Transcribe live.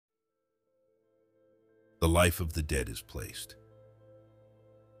The life of the dead is placed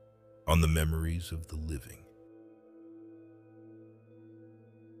on the memories of the living.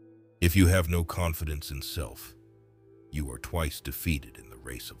 If you have no confidence in self, you are twice defeated in the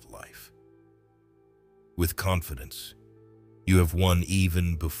race of life. With confidence, you have won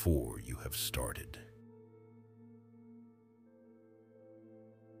even before you have started.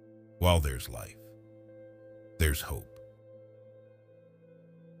 While there's life, there's hope.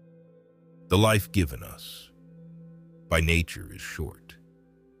 The life given us by nature is short,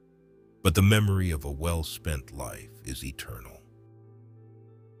 but the memory of a well-spent life is eternal.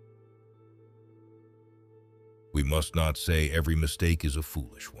 We must not say every mistake is a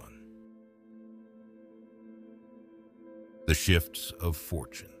foolish one. The shifts of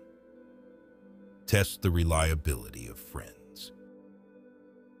fortune test the reliability of friends.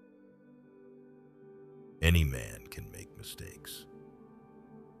 Any man can make mistakes,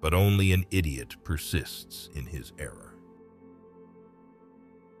 but only an idiot persists in his error.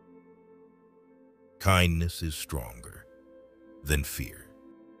 Kindness is stronger than fear.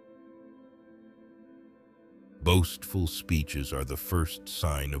 Boastful speeches are the first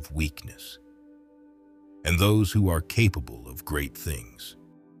sign of weakness, and those who are capable of great things.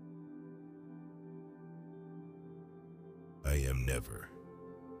 I am never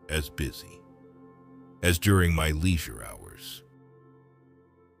as busy as during my leisure hours.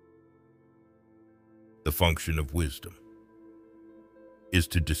 The function of wisdom is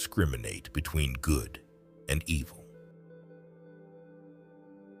to discriminate between good and evil.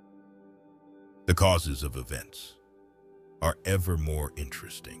 The causes of events are ever more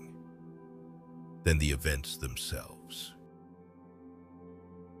interesting than the events themselves.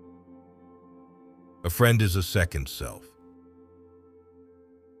 A friend is a second self.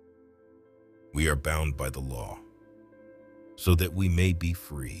 We are bound by the law so that we may be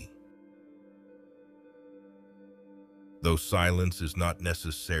free. Though silence is not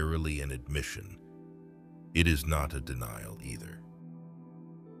necessarily an admission, it is not a denial either.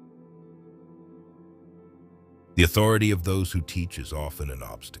 The authority of those who teach is often an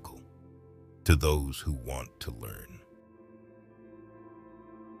obstacle to those who want to learn.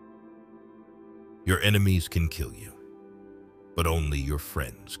 Your enemies can kill you, but only your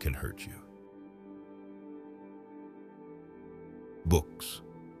friends can hurt you. Books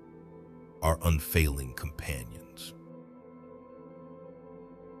are unfailing companions.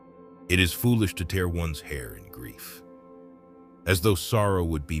 It is foolish to tear one's hair in grief, as though sorrow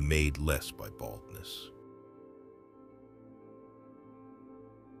would be made less by baldness.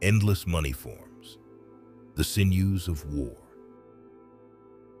 Endless money forms the sinews of war.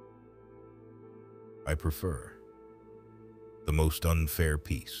 I prefer the most unfair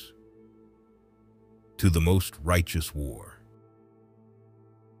peace to the most righteous war.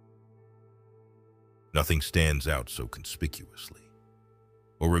 Nothing stands out so conspicuously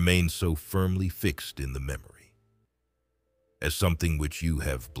or remains so firmly fixed in the memory as something which you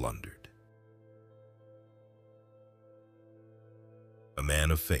have blundered. A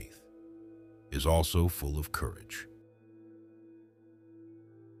man of faith is also full of courage.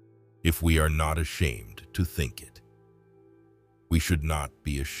 If we are not ashamed to think it, we should not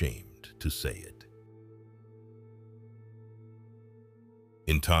be ashamed to say it.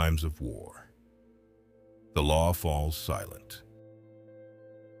 In times of war, the law falls silent.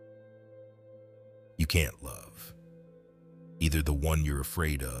 You can't love either the one you're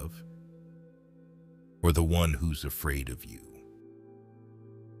afraid of or the one who's afraid of you.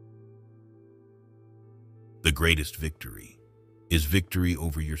 The greatest victory is victory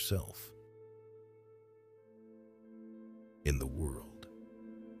over yourself. In the world,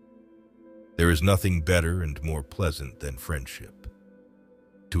 there is nothing better and more pleasant than friendship.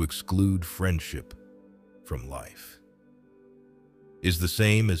 To exclude friendship from life is the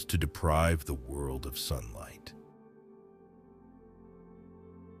same as to deprive the world of sunlight.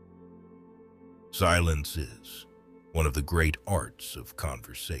 Silence is one of the great arts of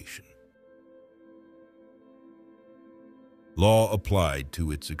conversation. Law applied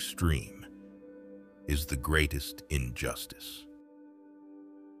to its extreme is the greatest injustice.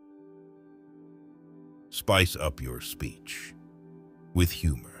 Spice up your speech with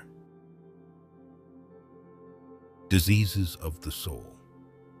humor. Diseases of the soul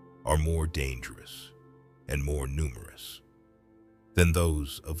are more dangerous and more numerous than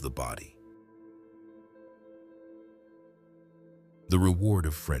those of the body. The reward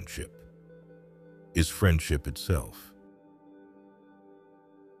of friendship is friendship itself.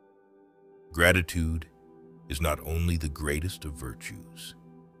 Gratitude is not only the greatest of virtues,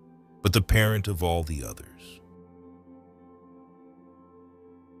 but the parent of all the others.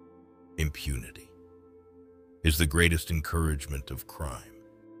 Impunity is the greatest encouragement of crime.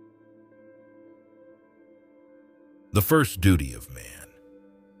 The first duty of man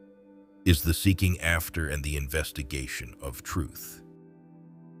is the seeking after and the investigation of truth.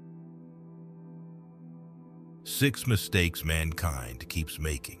 6 mistakes mankind keeps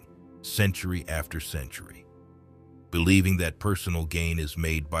making, century after century. Believing that personal gain is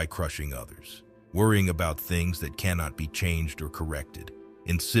made by crushing others, worrying about things that cannot be changed or corrected,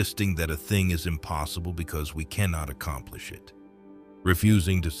 insisting that a thing is impossible because we cannot accomplish it,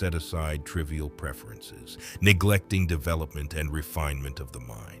 refusing to set aside trivial preferences, neglecting development and refinement of the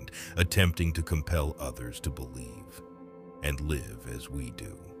mind, attempting to compel others to believe and live as we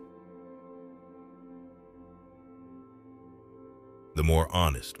do. The more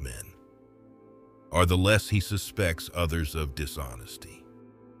honest men are, the less he suspects others of dishonesty.